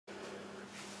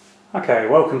Okay,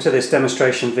 welcome to this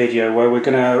demonstration video where we're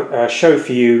going to show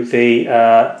for you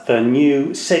the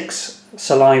new 6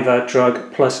 Saliva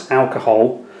Drug plus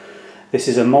alcohol. This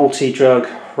is a multi-drug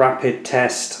rapid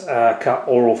test cut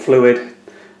oral fluid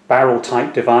barrel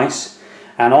type device,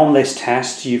 and on this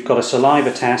test you've got a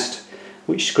saliva test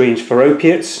which screens for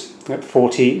opiates at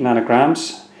 40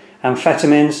 nanograms,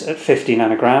 amphetamines at 50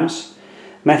 nanograms,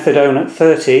 methadone at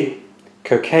 30,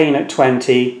 cocaine at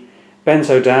 20,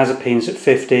 benzodiazepines at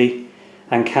 50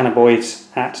 and cannabinoids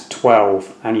at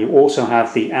 12, and you also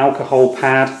have the alcohol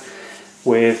pad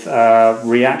with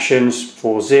reactions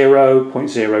for 0,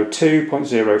 0.02,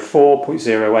 0.04,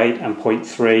 0.08 and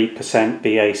 0.3%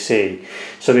 BAC.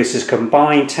 So this is a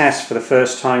combined test for the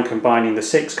first time, combining the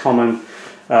 6 common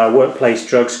workplace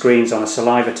drug screens on a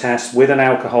saliva test with an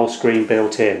alcohol screen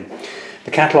built in.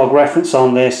 The catalogue reference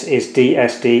on this is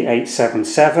DSD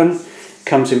 877.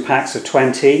 Comes in packs of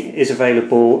 20, is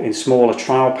available in smaller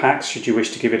trial packs should you wish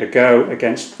to give it a go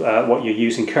against what you're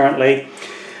using currently.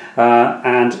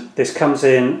 And this comes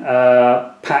in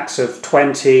packs of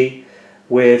 20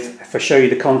 with, if I show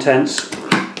you the contents,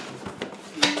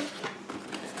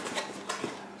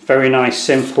 very nice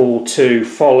simple to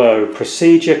follow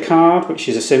procedure card, which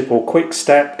is a simple quick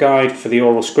step guide for the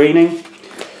oral screening.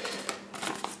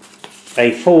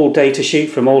 A full data sheet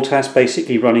from all tests,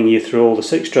 basically running you through all the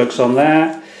 6 drugs on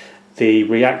there, the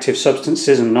reactive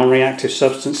substances and non-reactive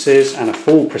substances, and a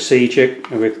full procedure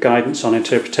with guidance on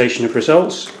interpretation of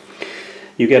results.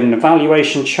 You get an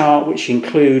evaluation chart which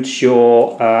includes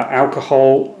your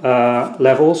alcohol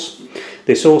levels.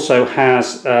 This also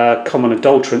has common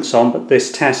adulterants on, but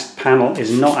this test panel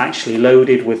is not actually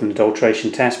loaded with an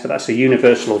adulteration test, but that's a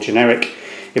universal or generic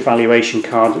evaluation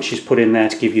card which is put in there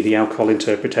to give you the alcohol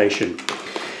interpretation.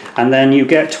 And then you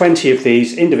get 20 of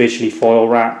these individually foil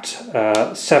wrapped,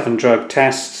 7 drug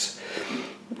tests,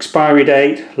 expiry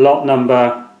date, lot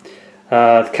number,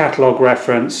 the catalogue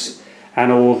reference,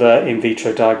 and all the in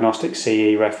vitro diagnostic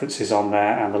CE references on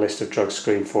there, and the list of drugs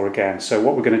screened for again. So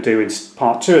what we're going to do in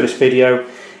part 2 of this video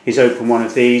is open one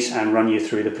of these and run you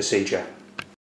through the procedure.